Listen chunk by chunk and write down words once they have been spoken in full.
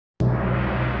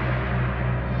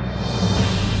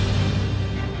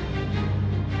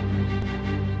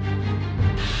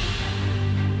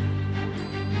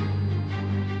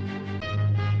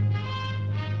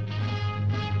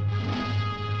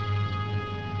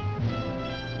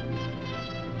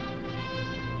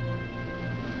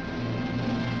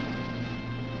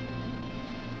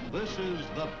This is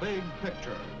The Big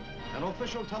Picture, an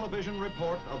official television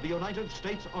report of the United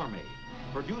States Army,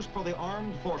 produced for the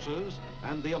armed forces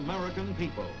and the American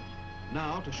people.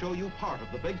 Now, to show you part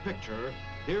of the big picture,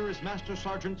 here is Master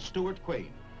Sergeant Stuart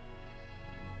Quain.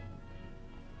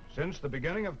 Since the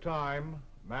beginning of time,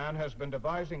 man has been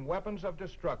devising weapons of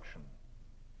destruction.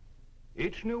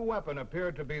 Each new weapon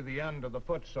appeared to be the end of the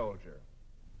foot soldier.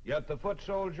 Yet the foot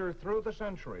soldier, through the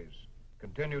centuries,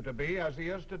 continued to be, as he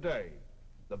is today,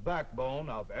 the backbone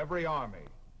of every army.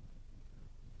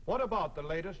 What about the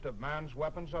latest of man's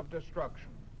weapons of destruction?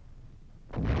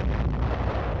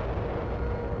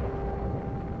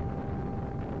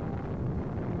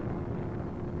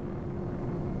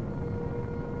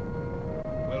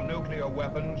 Will nuclear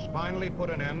weapons finally put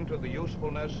an end to the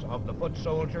usefulness of the foot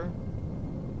soldier?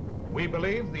 We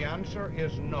believe the answer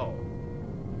is no.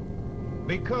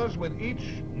 Because with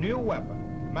each new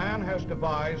weapon, man has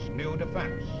devised new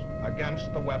defense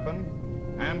against the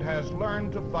weapon and has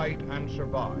learned to fight and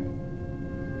survive.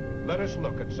 Let us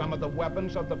look at some of the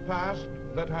weapons of the past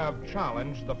that have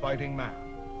challenged the fighting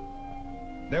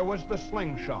man. There was the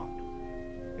slingshot,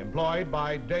 employed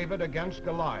by David against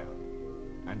Goliath,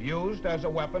 and used as a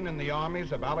weapon in the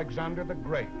armies of Alexander the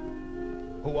Great,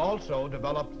 who also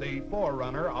developed the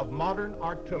forerunner of modern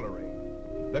artillery,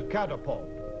 the catapult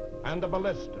and the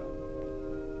ballista,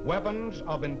 weapons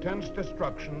of intense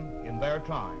destruction in their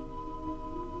time.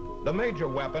 The major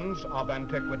weapons of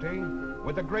antiquity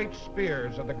were the great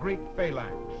spears of the Greek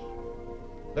phalanx,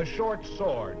 the short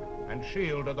sword and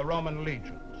shield of the Roman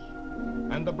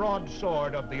legions, and the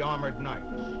broadsword of the armored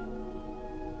knights.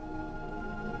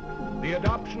 The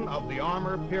adoption of the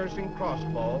armor-piercing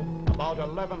crossbow about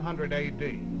 1100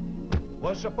 AD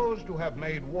was supposed to have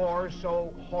made war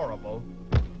so horrible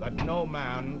that no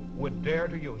man would dare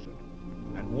to use it,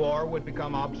 and war would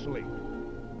become obsolete.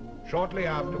 Shortly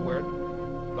afterward,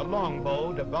 the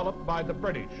longbow developed by the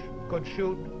British could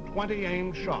shoot 20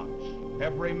 aimed shots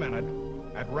every minute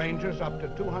at ranges up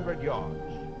to 200 yards.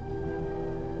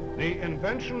 The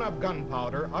invention of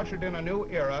gunpowder ushered in a new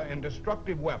era in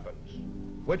destructive weapons,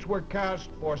 which were cast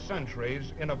for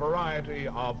centuries in a variety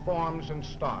of forms and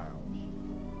styles.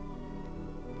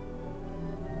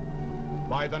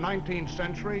 By the 19th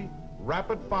century,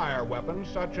 rapid-fire weapons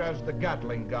such as the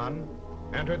Gatling gun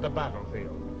entered the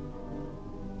battlefield.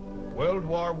 World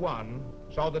War I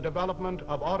saw the development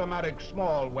of automatic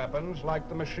small weapons like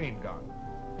the machine gun,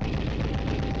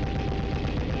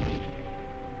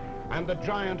 and the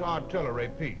giant artillery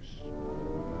piece,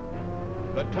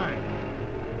 the tank,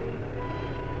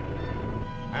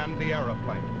 and the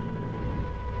airplane.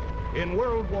 In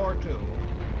World War II,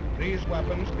 these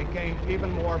weapons became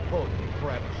even more potent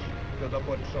threats to the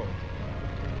foot soldier.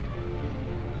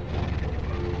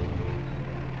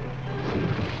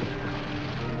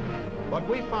 But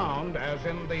we found, as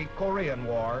in the Korean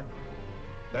War,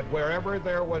 that wherever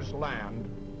there was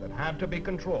land that had to be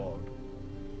controlled,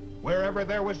 wherever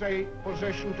there was a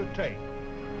position to take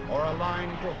or a line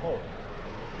to hold,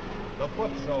 the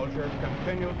foot soldier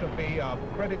continued to be of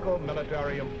critical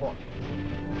military importance.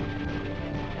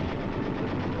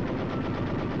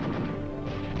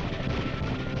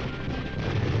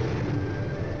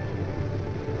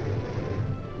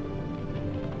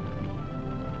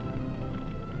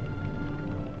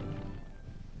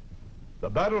 The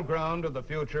battleground of the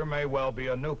future may well be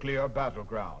a nuclear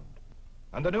battleground.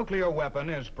 And the nuclear weapon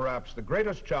is perhaps the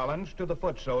greatest challenge to the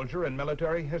foot soldier in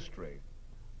military history.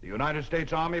 The United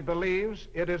States Army believes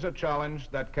it is a challenge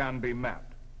that can be met,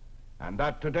 and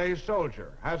that today's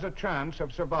soldier has a chance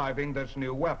of surviving this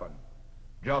new weapon,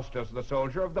 just as the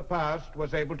soldier of the past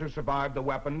was able to survive the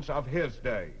weapons of his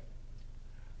day.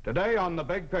 Today on The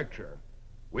Big Picture,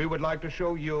 we would like to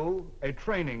show you a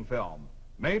training film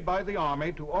made by the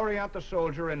Army to orient the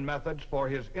soldier in methods for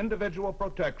his individual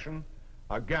protection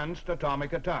against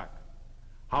atomic attack.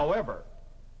 However,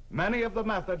 many of the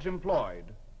methods employed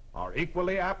are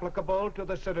equally applicable to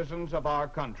the citizens of our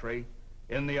country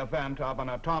in the event of an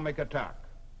atomic attack.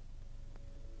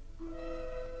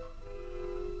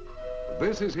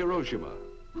 This is Hiroshima.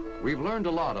 We've learned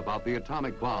a lot about the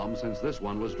atomic bomb since this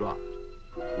one was dropped.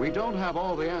 We don't have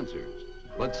all the answers,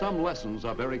 but some lessons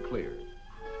are very clear.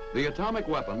 The atomic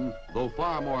weapon, though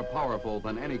far more powerful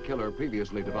than any killer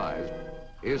previously devised,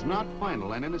 is not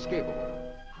final and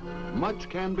inescapable. Much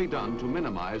can be done to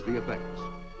minimize the effects.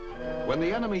 When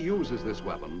the enemy uses this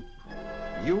weapon,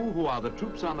 you who are the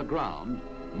troops on the ground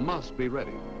must be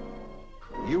ready.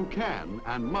 You can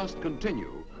and must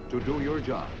continue to do your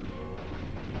job.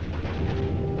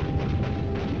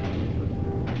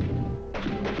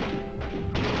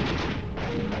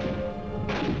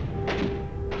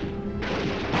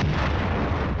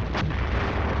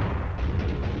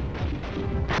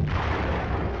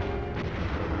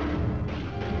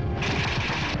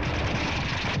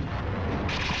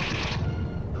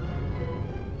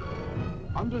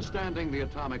 Understanding the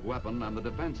atomic weapon and the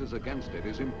defenses against it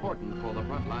is important for the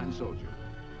frontline soldier.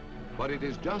 But it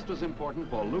is just as important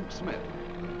for Luke Smith,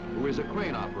 who is a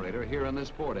crane operator here in this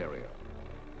port area.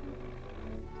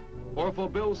 Or for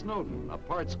Bill Snowden, a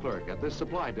parts clerk at this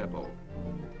supply depot.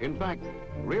 In fact,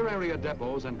 rear area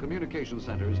depots and communication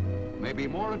centers may be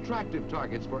more attractive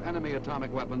targets for enemy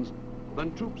atomic weapons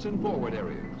than troops in forward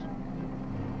areas.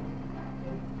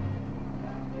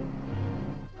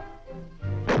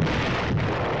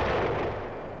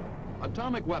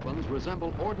 Atomic weapons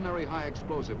resemble ordinary high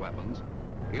explosive weapons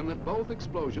in that both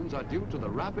explosions are due to the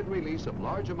rapid release of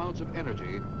large amounts of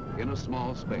energy in a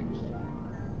small space.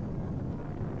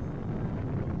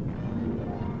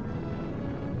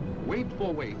 Weight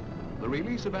for weight, the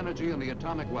release of energy in the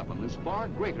atomic weapon is far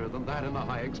greater than that in the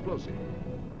high explosive.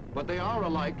 But they are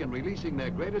alike in releasing their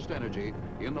greatest energy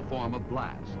in the form of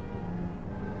blast.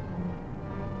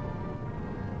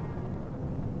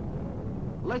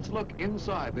 Let's look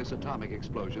inside this atomic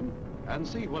explosion and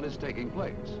see what is taking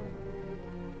place.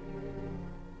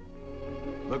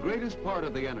 The greatest part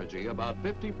of the energy, about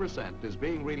 50%, is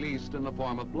being released in the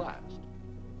form of blast.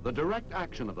 The direct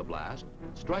action of the blast,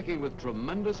 striking with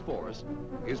tremendous force,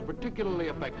 is particularly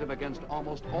effective against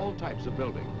almost all types of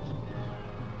buildings.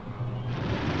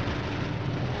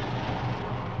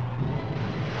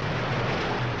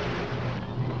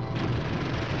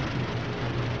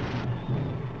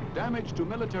 Damage to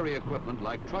military equipment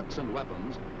like trucks and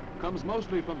weapons comes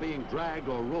mostly from being dragged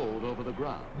or rolled over the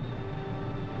ground.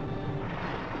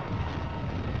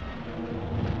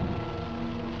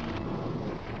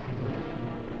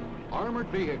 Armored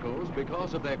vehicles,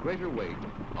 because of their greater weight,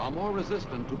 are more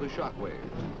resistant to the shock waves.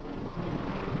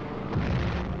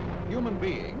 Human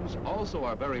beings also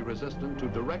are very resistant to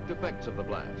direct effects of the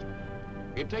blast.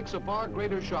 It takes a far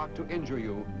greater shock to injure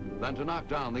you than to knock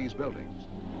down these buildings.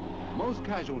 Most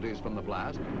casualties from the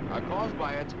blast are caused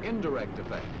by its indirect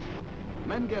effects.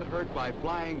 Men get hurt by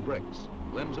flying bricks,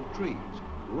 limbs of trees,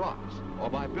 rocks, or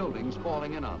by buildings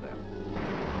falling in on them.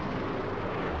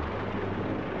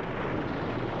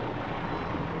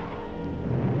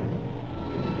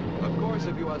 Of course,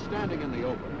 if you are standing in the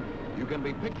open, you can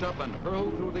be picked up and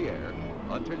hurled through the air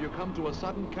until you come to a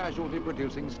sudden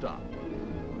casualty-producing stop.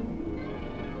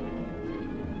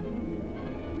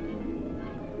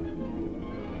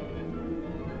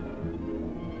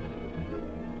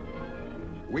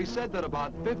 We said that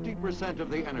about 50% of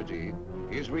the energy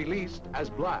is released as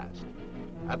blast.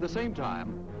 At the same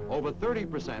time, over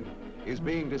 30% is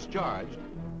being discharged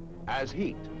as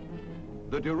heat.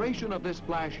 The duration of this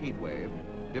flash heat wave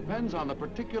depends on the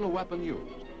particular weapon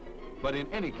used, but in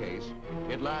any case,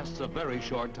 it lasts a very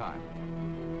short time.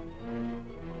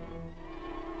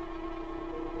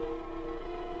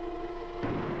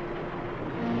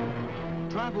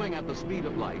 Traveling at the speed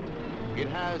of light, it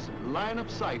has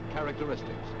line-of-sight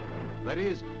characteristics. That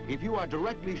is, if you are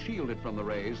directly shielded from the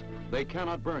rays, they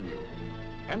cannot burn you.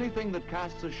 Anything that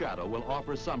casts a shadow will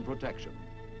offer some protection.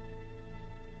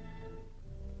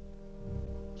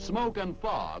 Smoke and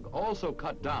fog also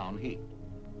cut down heat.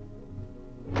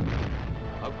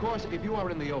 Of course, if you are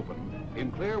in the open, in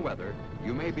clear weather,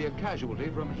 you may be a casualty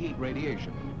from heat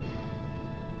radiation.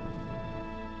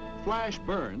 Flash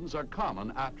burns are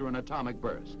common after an atomic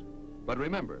burst. But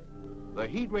remember, the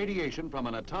heat radiation from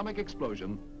an atomic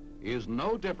explosion is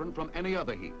no different from any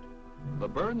other heat. The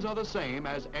burns are the same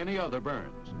as any other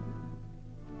burns.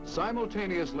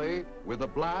 Simultaneously with the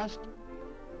blast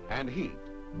and heat,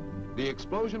 the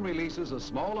explosion releases a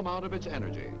small amount of its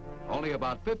energy, only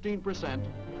about 15%,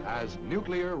 as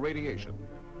nuclear radiation.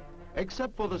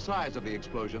 Except for the size of the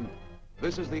explosion,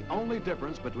 this is the only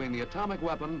difference between the atomic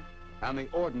weapon and the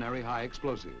ordinary high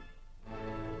explosive.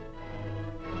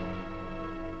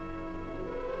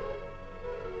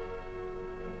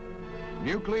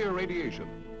 Nuclear radiation.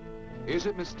 Is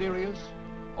it mysterious?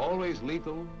 Always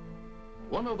lethal?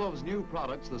 One of those new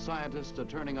products the scientists are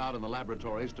turning out in the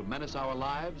laboratories to menace our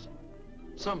lives?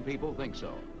 Some people think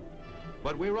so.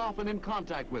 But we're often in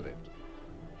contact with it.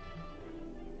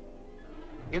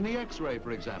 In the X-ray,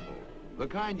 for example, the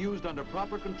kind used under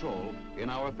proper control in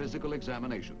our physical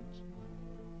examinations.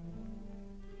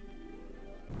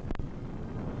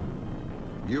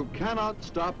 You cannot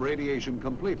stop radiation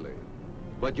completely,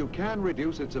 but you can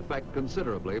reduce its effect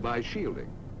considerably by shielding.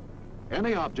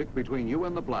 Any object between you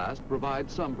and the blast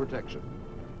provides some protection.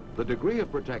 The degree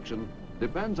of protection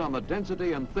depends on the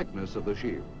density and thickness of the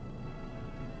shield.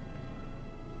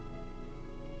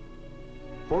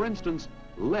 For instance,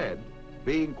 lead,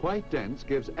 being quite dense,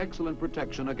 gives excellent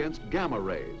protection against gamma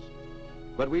rays.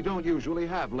 But we don't usually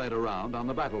have lead around on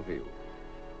the battlefield.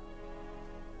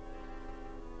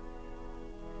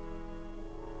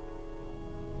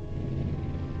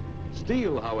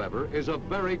 Steel, however, is a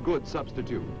very good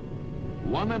substitute.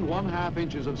 1 1/2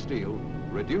 inches of steel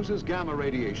reduces gamma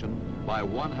radiation by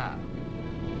 1/2.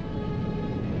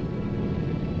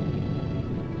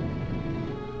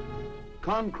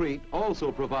 Concrete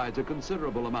also provides a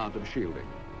considerable amount of shielding.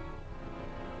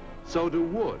 So do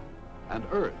wood and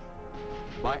earth.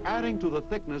 By adding to the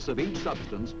thickness of each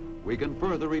substance, we can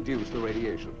further reduce the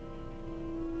radiation.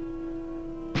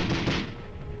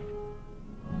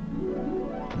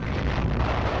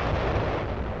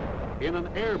 In an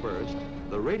airburst,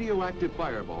 the radioactive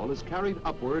fireball is carried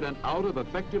upward and out of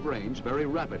effective range very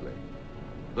rapidly.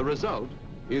 The result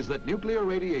is that nuclear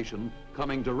radiation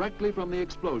coming directly from the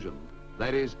explosion,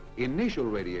 that is, initial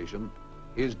radiation,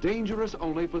 is dangerous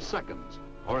only for seconds,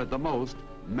 or at the most,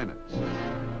 minutes.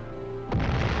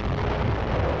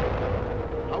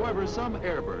 However, some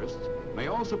airbursts may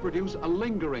also produce a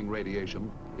lingering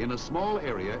radiation in a small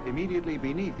area immediately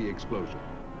beneath the explosion.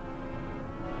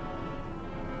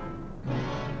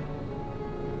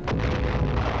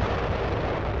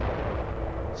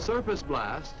 Surface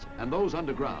blasts and those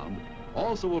underground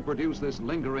also will produce this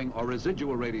lingering or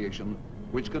residual radiation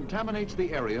which contaminates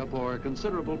the area for a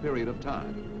considerable period of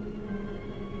time.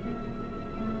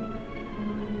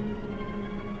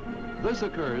 This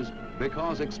occurs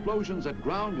because explosions at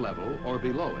ground level or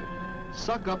below it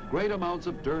suck up great amounts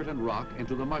of dirt and rock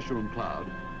into the mushroom cloud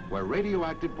where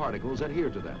radioactive particles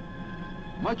adhere to them.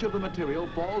 Much of the material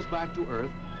falls back to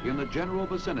Earth in the general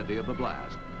vicinity of the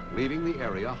blast, leaving the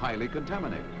area highly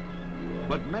contaminated.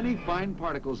 But many fine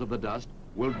particles of the dust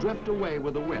will drift away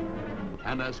with the wind,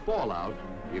 and as fallout,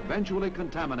 eventually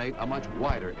contaminate a much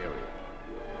wider area.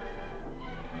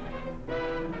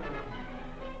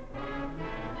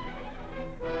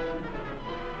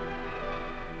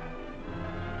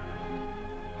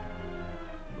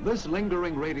 This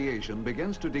lingering radiation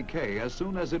begins to decay as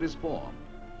soon as it is formed,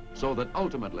 so that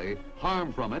ultimately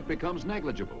harm from it becomes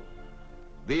negligible.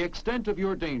 The extent of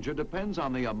your danger depends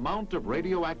on the amount of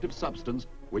radioactive substance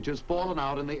which has fallen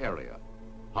out in the area,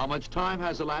 how much time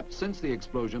has elapsed since the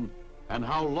explosion, and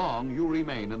how long you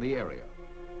remain in the area.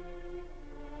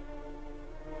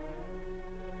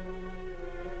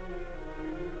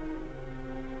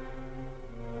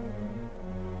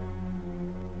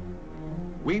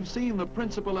 We've seen the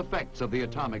principal effects of the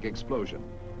atomic explosion: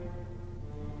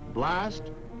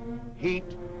 blast,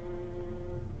 heat,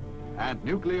 and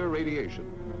nuclear radiation.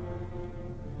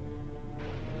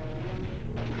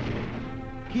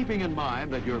 Keeping in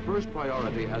mind that your first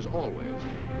priority, as always,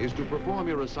 is to perform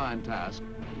your assigned task,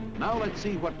 now let's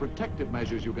see what protective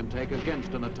measures you can take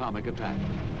against an atomic attack.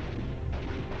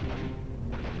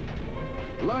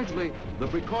 Largely, the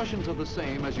precautions are the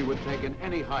same as you would take in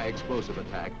any high explosive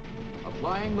attack,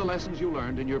 applying the lessons you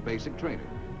learned in your basic training.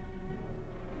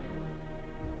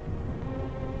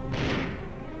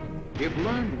 If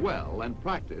learned well and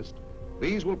practiced,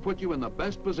 these will put you in the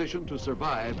best position to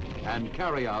survive and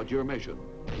carry out your mission.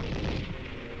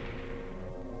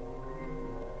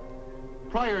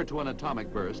 Prior to an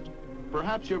atomic burst,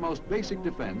 perhaps your most basic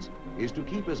defense is to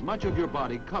keep as much of your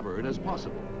body covered as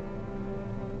possible.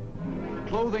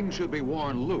 Clothing should be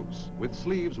worn loose, with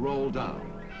sleeves rolled down.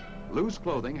 Loose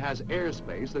clothing has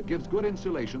airspace that gives good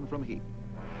insulation from heat.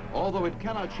 Although it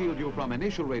cannot shield you from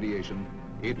initial radiation,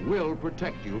 it will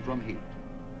protect you from heat.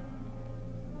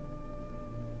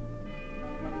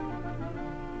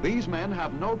 These men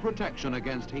have no protection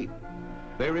against heat.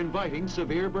 They're inviting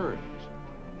severe burns.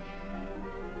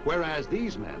 Whereas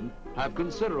these men have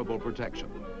considerable protection.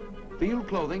 Field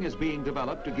clothing is being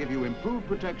developed to give you improved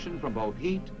protection from both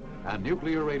heat and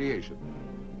nuclear radiation.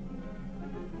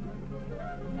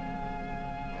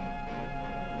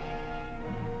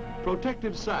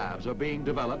 Protective salves are being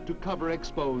developed to cover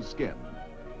exposed skin.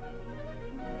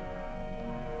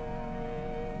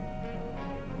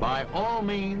 By all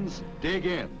means, dig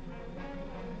in.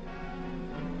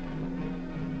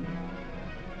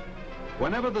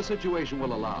 Whenever the situation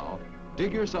will allow,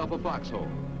 dig yourself a foxhole,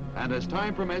 and as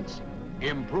time permits,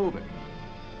 improve it.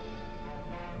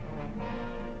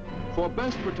 For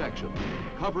best protection,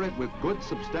 cover it with good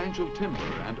substantial timber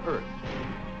and earth.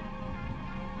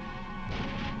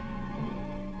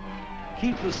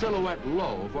 Keep the silhouette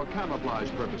low for camouflage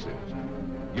purposes.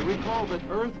 You recall that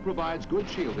earth provides good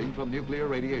shielding from nuclear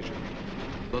radiation.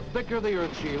 The thicker the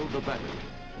earth shield, the better.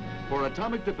 For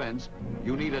atomic defense,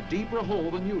 you need a deeper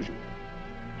hole than usual.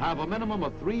 Have a minimum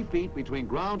of 3 feet between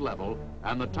ground level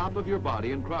and the top of your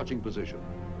body in crouching position.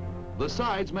 The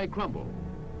sides may crumble,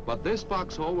 but this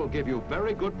foxhole will give you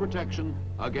very good protection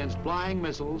against flying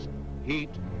missiles,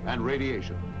 heat, and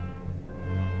radiation.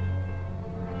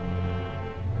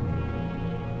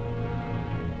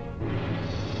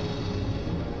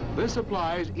 This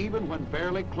applies even when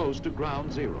fairly close to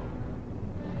ground zero.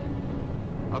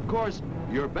 Of course,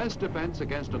 your best defense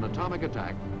against an atomic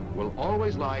attack will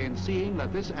always lie in seeing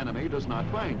that this enemy does not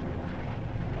find you.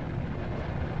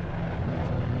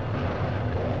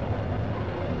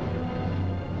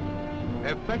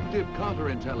 Effective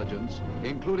counterintelligence,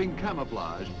 including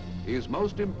camouflage, is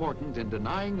most important in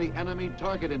denying the enemy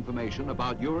target information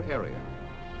about your area.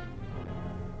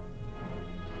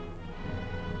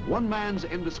 One man's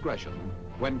indiscretion,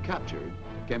 when captured,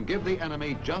 can give the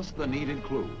enemy just the needed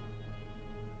clue.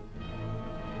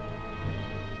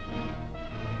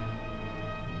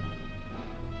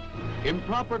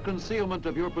 Improper concealment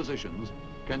of your positions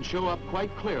can show up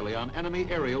quite clearly on enemy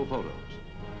aerial photos.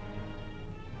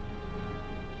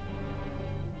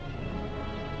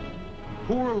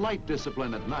 Poor light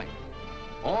discipline at night.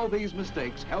 All these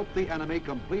mistakes help the enemy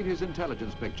complete his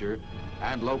intelligence picture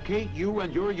and locate you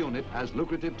and your unit as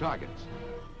lucrative targets.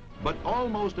 But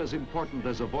almost as important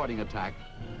as avoiding attack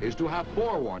is to have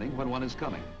forewarning when one is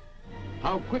coming.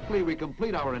 How quickly we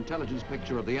complete our intelligence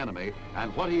picture of the enemy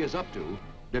and what he is up to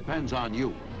depends on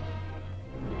you.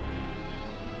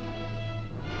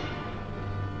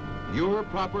 Your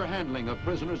proper handling of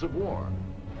prisoners of war,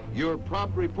 your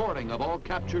prompt reporting of all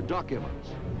captured documents,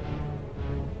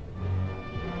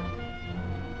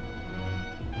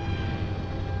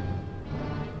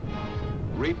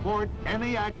 report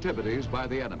any activities by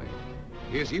the enemy,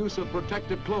 his use of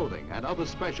protective clothing and other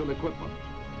special equipment,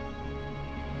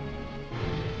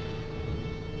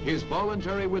 his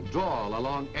voluntary withdrawal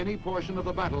along any portion of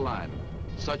the battle line.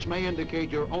 Such may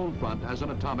indicate your own front as an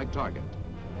atomic target.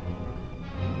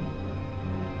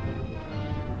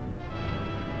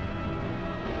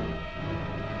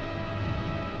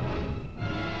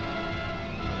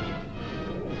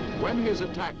 When his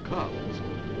attack comes,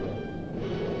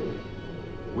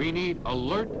 we need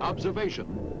alert observation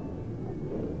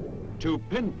to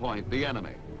pinpoint the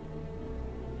enemy.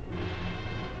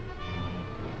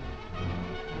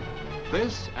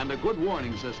 This and a good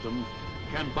warning system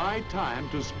can buy time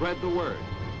to spread the word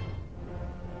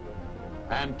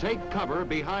and take cover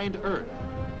behind earth,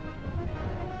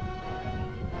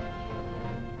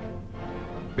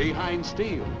 behind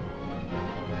steel,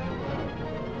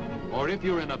 or if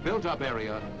you're in a built-up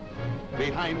area,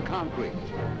 behind concrete.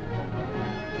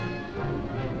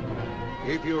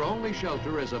 If your only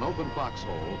shelter is an open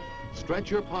foxhole,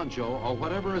 stretch your poncho or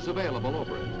whatever is available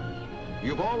over it.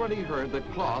 You've already heard that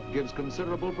cloth gives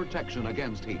considerable protection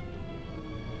against heat.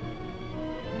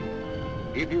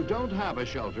 If you don't have a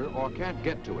shelter or can't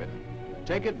get to it,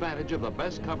 take advantage of the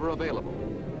best cover available.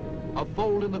 A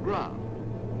fold in the ground,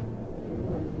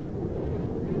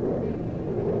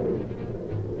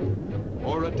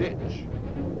 or a ditch.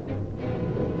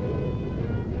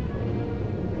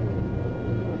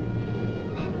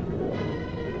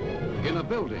 In a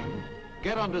building,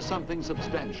 get onto something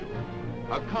substantial.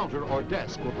 A counter or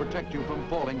desk will protect you from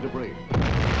falling debris.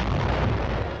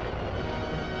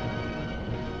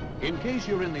 In case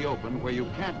you're in the open where you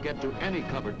can't get to any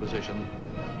covered position,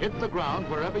 hit the ground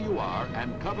wherever you are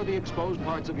and cover the exposed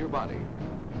parts of your body,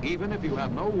 even if you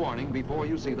have no warning before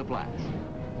you see the flash.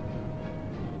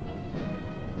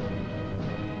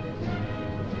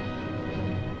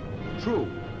 True,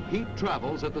 heat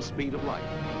travels at the speed of light.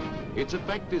 Its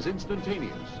effect is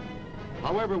instantaneous.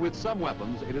 However, with some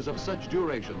weapons, it is of such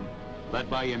duration that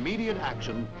by immediate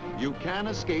action, you can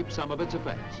escape some of its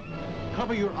effects.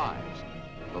 Cover your eyes.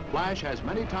 The flash has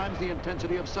many times the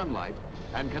intensity of sunlight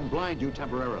and can blind you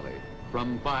temporarily,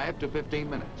 from 5 to 15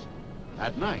 minutes.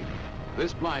 At night,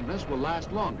 this blindness will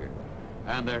last longer,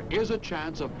 and there is a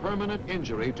chance of permanent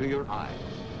injury to your eyes.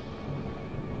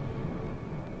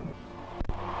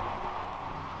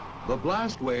 The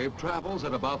blast wave travels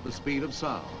at about the speed of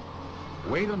sound.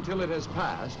 Wait until it has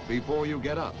passed before you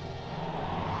get up.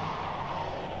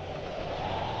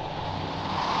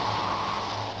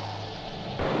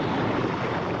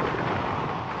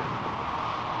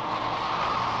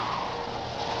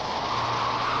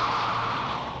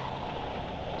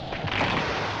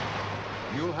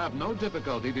 You'll have no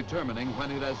difficulty determining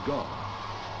when it has gone.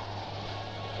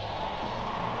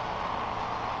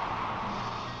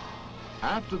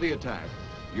 After the attack,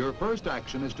 your first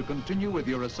action is to continue with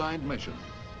your assigned mission.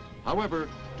 However,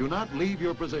 do not leave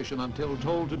your position until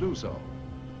told to do so.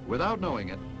 Without knowing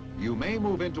it, you may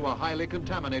move into a highly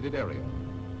contaminated area.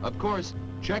 Of course,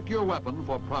 check your weapon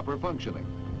for proper functioning.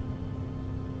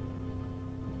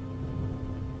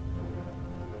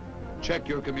 Check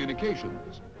your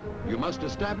communications. You must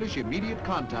establish immediate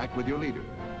contact with your leader.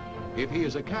 If he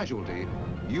is a casualty,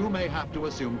 you may have to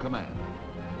assume command.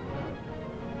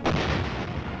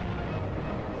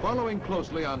 Following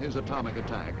closely on his atomic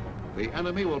attack, the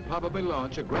enemy will probably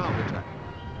launch a ground attack.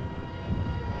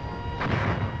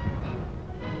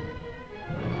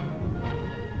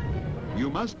 You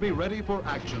must be ready for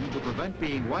action to prevent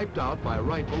being wiped out by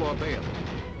rifle or bayonet.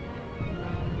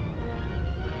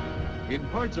 In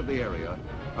parts of the area,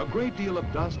 a great deal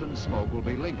of dust and smoke will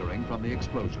be lingering from the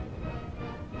explosion.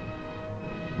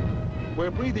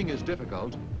 Where breathing is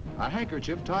difficult, a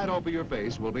handkerchief tied over your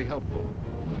face will be helpful.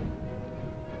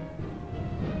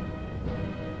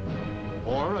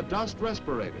 Or a dust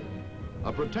respirator.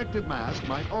 A protective mask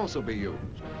might also be used.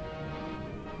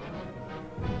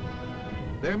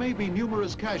 There may be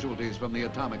numerous casualties from the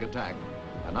atomic attack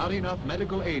and not enough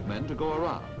medical aid men to go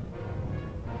around.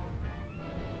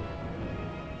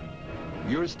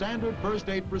 Your standard first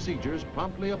aid procedures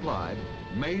promptly applied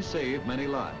may save many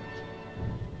lives.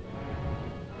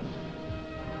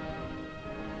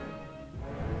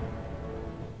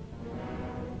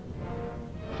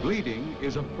 Bleeding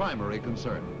is a primary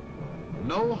concern.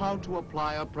 Know how to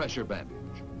apply a pressure bandage.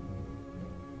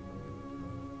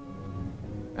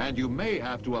 And you may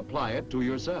have to apply it to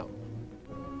yourself.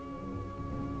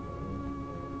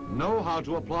 Know how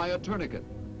to apply a tourniquet.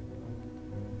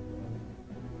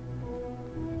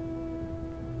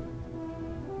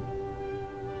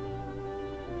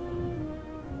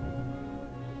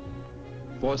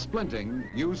 For splinting,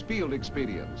 use field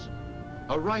expedients,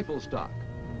 a rifle stock,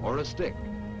 or a stick.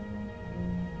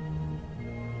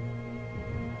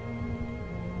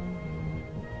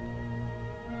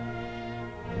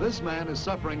 This man is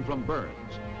suffering from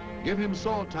burns. Give him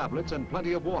salt tablets and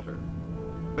plenty of water.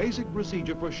 Basic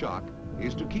procedure for shock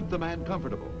is to keep the man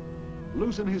comfortable.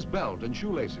 Loosen his belt and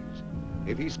shoelaces.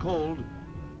 If he's cold,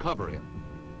 cover him.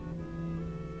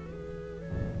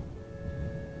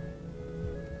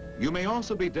 You may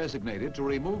also be designated to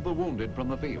remove the wounded from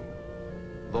the field.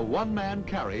 The one-man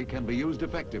carry can be used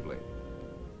effectively.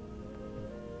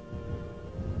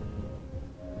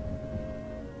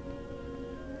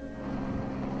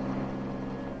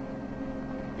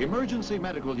 Emergency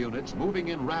medical units moving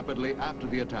in rapidly after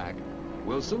the attack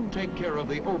will soon take care of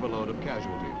the overload of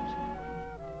casualties.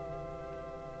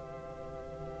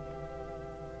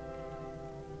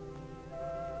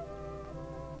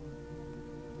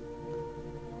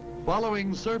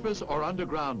 Following surface or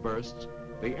underground bursts,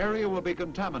 the area will be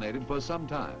contaminated for some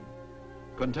time.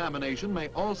 Contamination may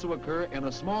also occur in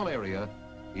a small area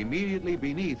immediately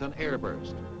beneath an air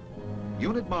burst.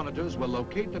 Unit monitors will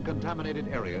locate the contaminated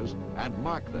areas and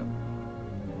mark them.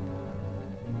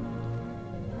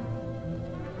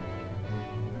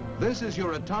 This is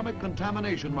your atomic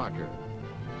contamination marker.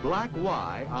 Black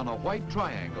Y on a white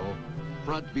triangle,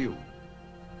 front view.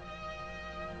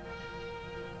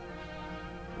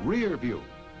 Rear view.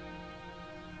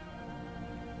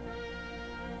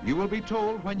 You will be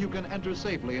told when you can enter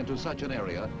safely into such an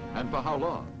area and for how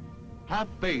long. Have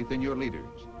faith in your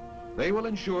leaders. They will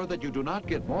ensure that you do not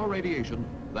get more radiation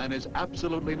than is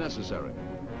absolutely necessary.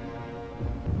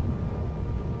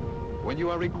 When you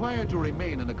are required to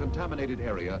remain in a contaminated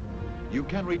area, you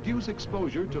can reduce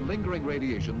exposure to lingering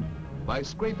radiation by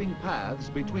scraping paths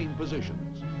between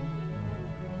positions.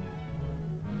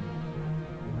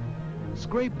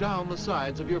 Scrape down the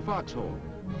sides of your foxhole.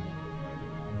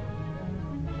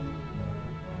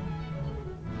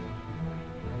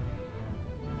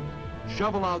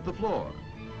 Shovel out the floor.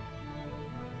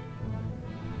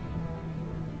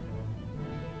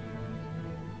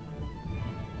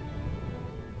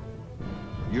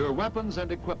 Your weapons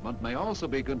and equipment may also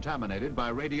be contaminated by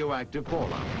radioactive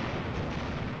fallout.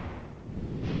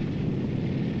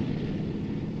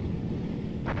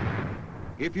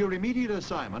 If your immediate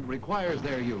assignment requires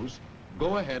their use,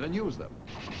 go ahead and use them.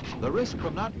 The risk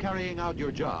from not carrying out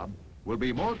your job will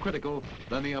be more critical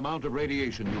than the amount of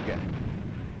radiation you get.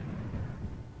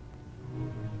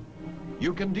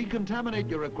 You can decontaminate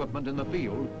your equipment in the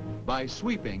field by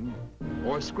sweeping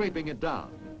or scraping it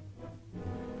down.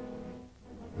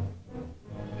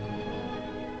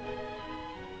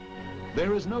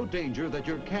 There is no danger that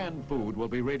your canned food will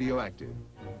be radioactive.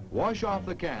 Wash off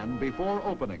the can before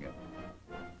opening it.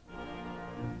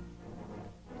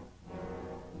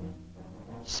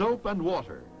 Soap and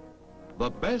water, the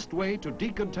best way to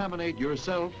decontaminate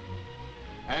yourself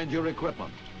and your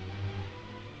equipment.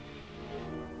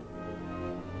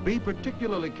 Be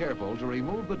particularly careful to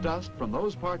remove the dust from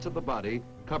those parts of the body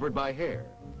covered by hair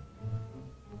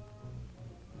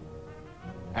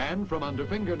and from under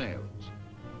fingernails.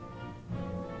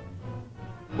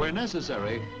 Where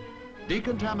necessary,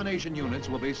 decontamination units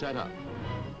will be set up.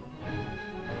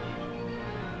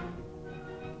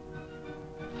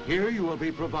 Here you will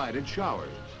be provided showers.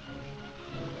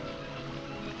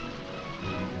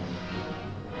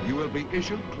 You will be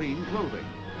issued clean clothing.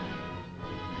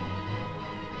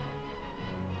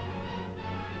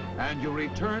 And you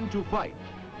return to fight,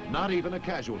 not even a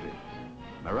casualty.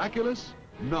 Miraculous?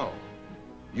 No.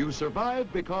 You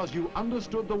survived because you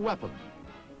understood the weapon,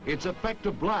 its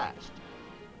effective blast,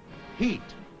 heat,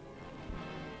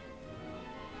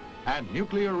 and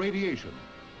nuclear radiation.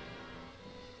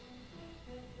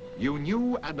 You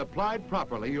knew and applied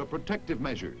properly your protective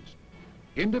measures,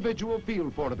 individual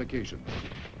field fortifications,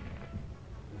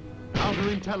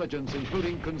 counterintelligence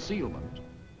including concealment,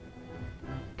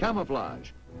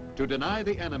 camouflage to deny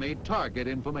the enemy target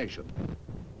information.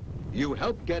 You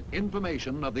helped get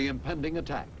information of the impending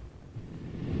attack.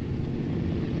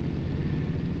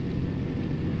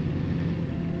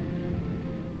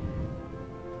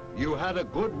 You had a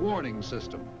good warning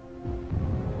system.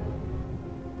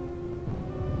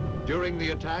 During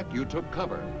the attack, you took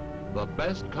cover, the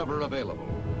best cover available.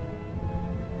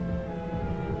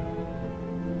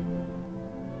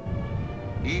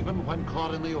 Even when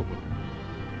caught in the open.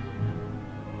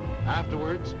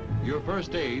 Afterwards, your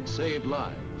first aid saved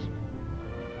lives.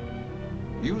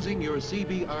 Using your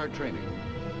CBR training,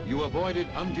 you avoided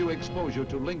undue exposure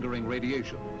to lingering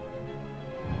radiation.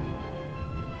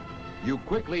 You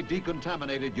quickly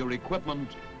decontaminated your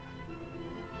equipment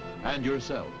and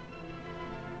yourself.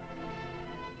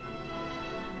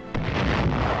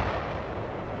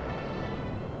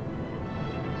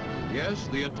 Yes,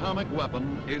 the atomic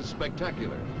weapon is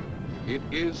spectacular. It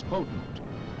is potent,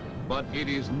 but it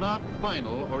is not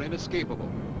final or inescapable.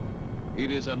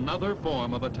 It is another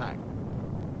form of attack.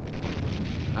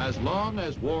 As long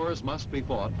as wars must be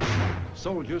fought,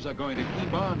 soldiers are going to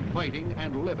keep on fighting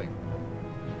and living.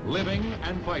 Living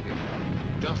and fighting,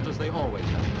 just as they always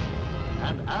have.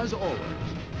 And as always,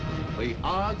 the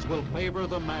odds will favor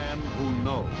the man who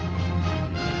knows.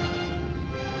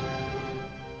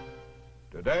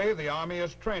 Today, the Army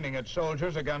is training its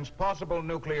soldiers against possible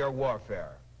nuclear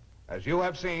warfare. As you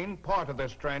have seen, part of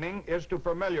this training is to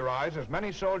familiarize as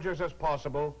many soldiers as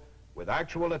possible with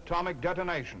actual atomic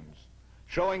detonations,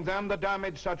 showing them the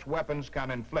damage such weapons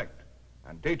can inflict,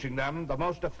 and teaching them the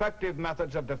most effective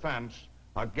methods of defense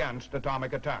against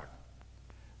atomic attack.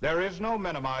 There is no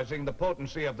minimizing the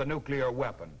potency of the nuclear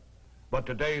weapon, but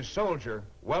today's soldier,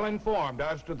 well informed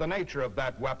as to the nature of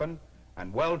that weapon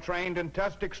and well trained in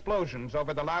test explosions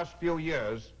over the last few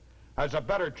years, has a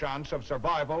better chance of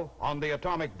survival on the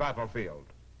atomic battlefield.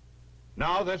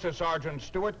 Now this is Sergeant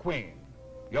Stuart Queen,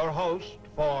 your host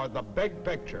for The Big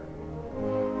Picture.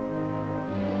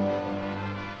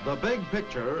 The Big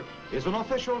Picture is an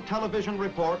official television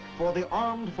report for the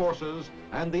armed forces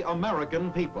and the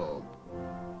American people.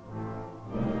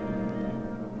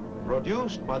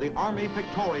 Produced by the Army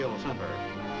Pictorial Center.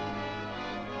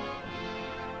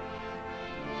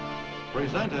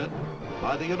 Presented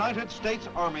by the United States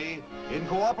Army in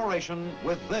cooperation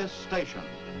with this station.